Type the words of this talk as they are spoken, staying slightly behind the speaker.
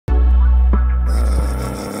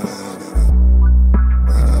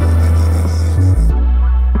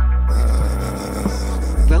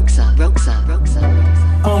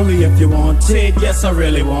Only if you want it, yes I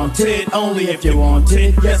really want it. Only if you want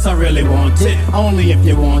it, yes I really want it. Only if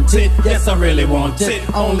you want it, yes I really want it.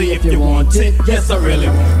 Only if you want it, yes I really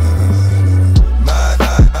want it.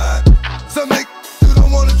 Some niggas you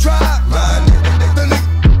don't wanna try. The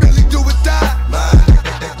niggas really do or die.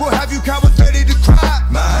 We'll have you cowards ready to cry.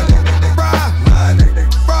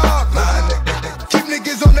 Keep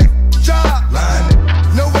niggas on their job.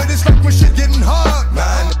 Know what it's like when shit getting hard.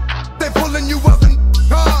 They pulling you up in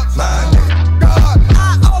cars.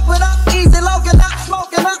 I open up easy, logging up,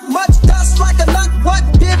 smoking up, much dust like a nut. What?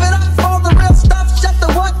 Give it up for the real stuff. Shut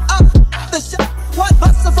the what up? The shit. What?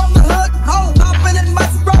 Hustle from the hood. Hold hopping in my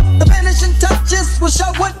rough. The finishing touches will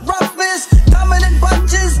show what rough is. Coming in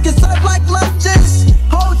bunches, get served like lunches.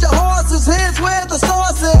 Hold your horses. Here's where the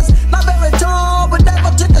source is. Not very tall, but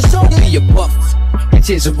never took a short. Be a buff.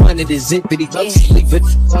 Chance of running is infinity. Leave it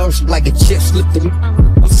first like a chip slipping.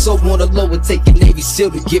 I'm so on the low and take a Navy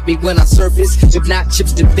SEAL to get me when I surface. If not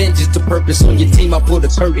chips, then vengeance to purpose. On your team, I put a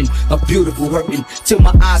curtain, a beautiful hurting. Till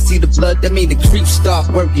my eyes see the blood, that mean the creeps start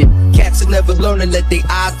working. Cats will never learn and let their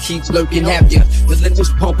eyes keep lurking. Have you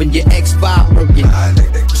relentless pumping, your X5 working.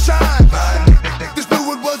 Shine, this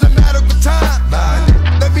knew it was a matter of time.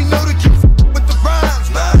 Let me know that you with the rhymes.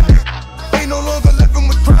 Ain't no longer living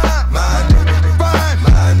with crime.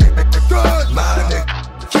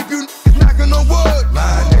 Keep you knocking on wood.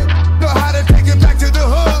 Know how to take it back to the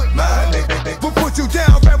hood. We'll put you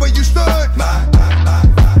down right where you stood.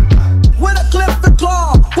 With a clip the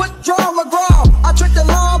claw, with draw McGraw. I tricked the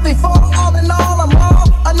law before, all in all I'm raw.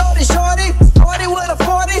 I know they shorty with a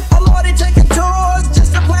 40. A lordy taking tours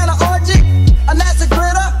just to plan an orgy. A nasty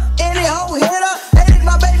critter, any hoe hitter. Hated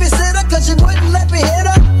my babysitter cause she wouldn't let me hit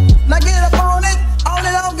her. Now get up on it,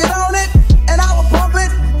 don't get on it. And I will pump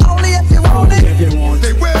it, only if you want it.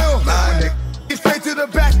 They will. Get straight to the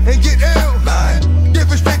back and get ill. Give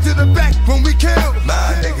it straight to the back when we kill.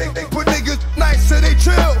 Put niggas nice so they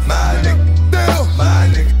chill. Still,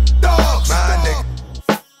 dogs.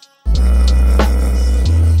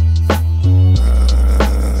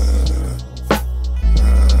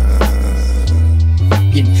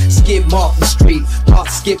 Skip off the street, heart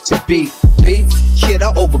skip the beat. Kid,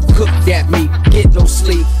 I overcooked that meat. Get no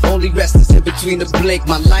sleep, only rest is in between the blink.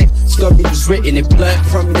 My life story was written in blood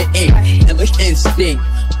from the ink. And the instinct,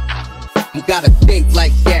 you gotta think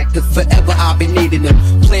like that, cause forever I'll be needing them.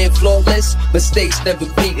 Playing flawless, mistakes never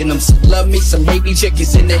beating them. Some love me, some hate me,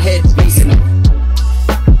 chickens in the head beating them.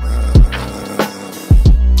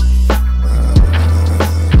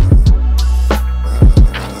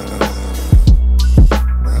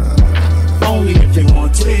 Only if you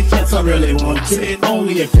want it, yes I really want it.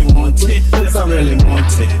 Only if you want it, yes I really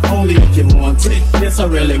want it. Only if you want it, yes I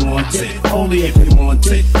really want it. Only if you want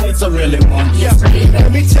it, yes I really want it.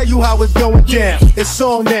 Let me tell you how it's going down. It's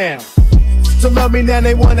on now. Some love me now,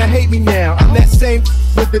 they wanna hate me now. I'm that same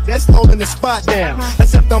with it that's holding the spot down.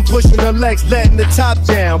 Except I'm pushing the legs, letting the top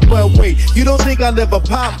down. But wait, you don't think I live a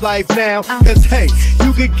pop life now? Cause hey,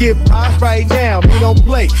 you could get pop right now. Me don't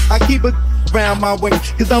play, I keep it around my way.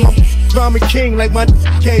 Cause I'm a drama king like my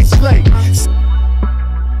K Slate.